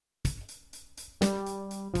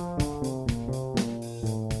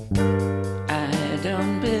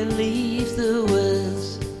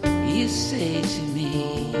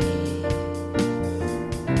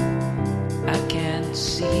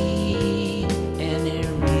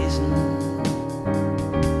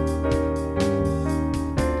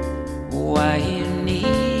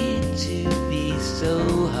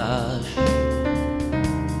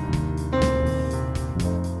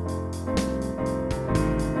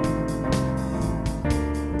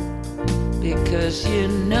'cause you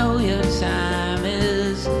know your time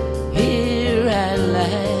is here at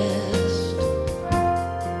last.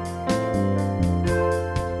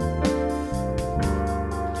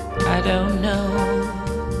 I don't know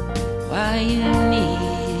why you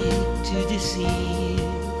need to deceive.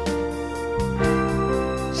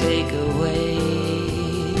 Take away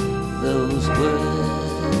those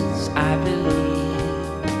words I believe.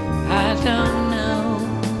 I don't know.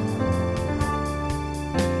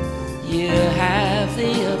 You have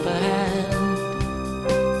the upper hand,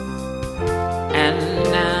 and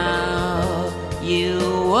now you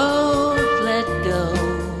won't let go.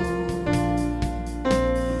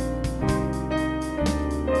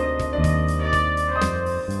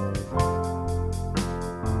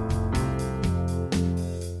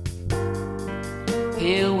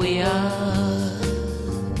 Here we are,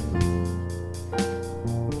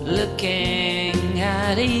 looking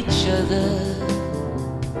at each other,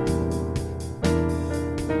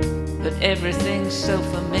 but everything's so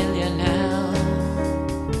familiar now.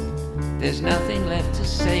 There's nothing left to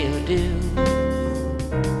say or do.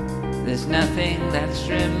 There's nothing that's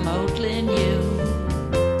remotely new.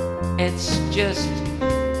 It's just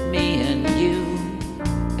me and you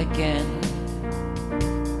again.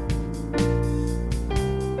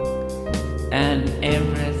 And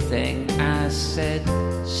everything I said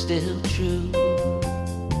still true.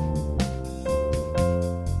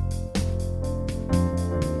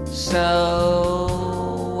 So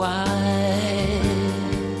why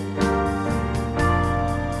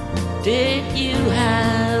did you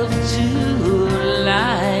have to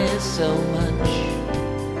lie so much?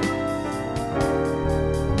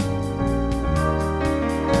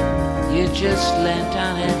 You just leant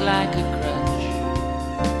on it like a crutch.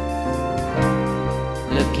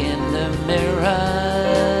 Look in the mirror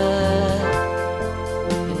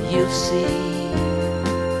and you see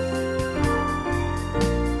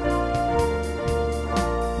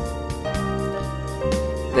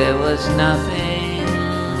there was nothing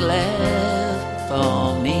left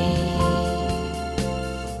for me.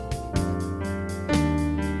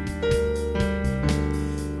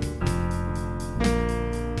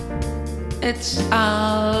 It's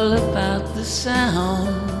all about the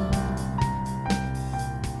sound.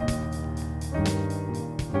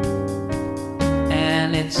 And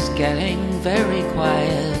it's getting very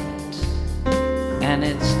quiet, and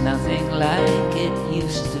it's nothing like it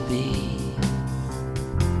used to be.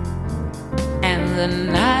 And the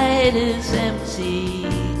night is empty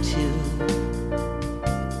too.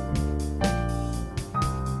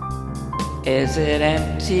 Is it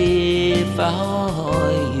empty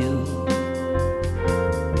for you?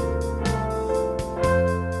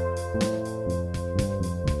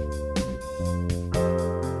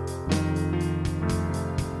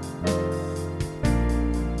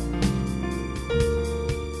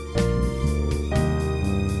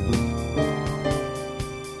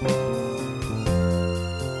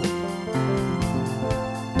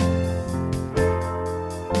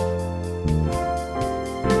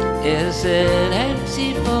 Is it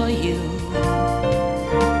empty for you?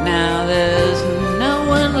 Now there's no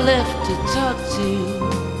one left to talk to,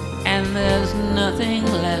 and there's nothing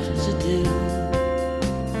left to do.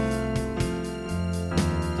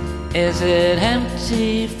 Is it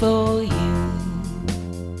empty for you?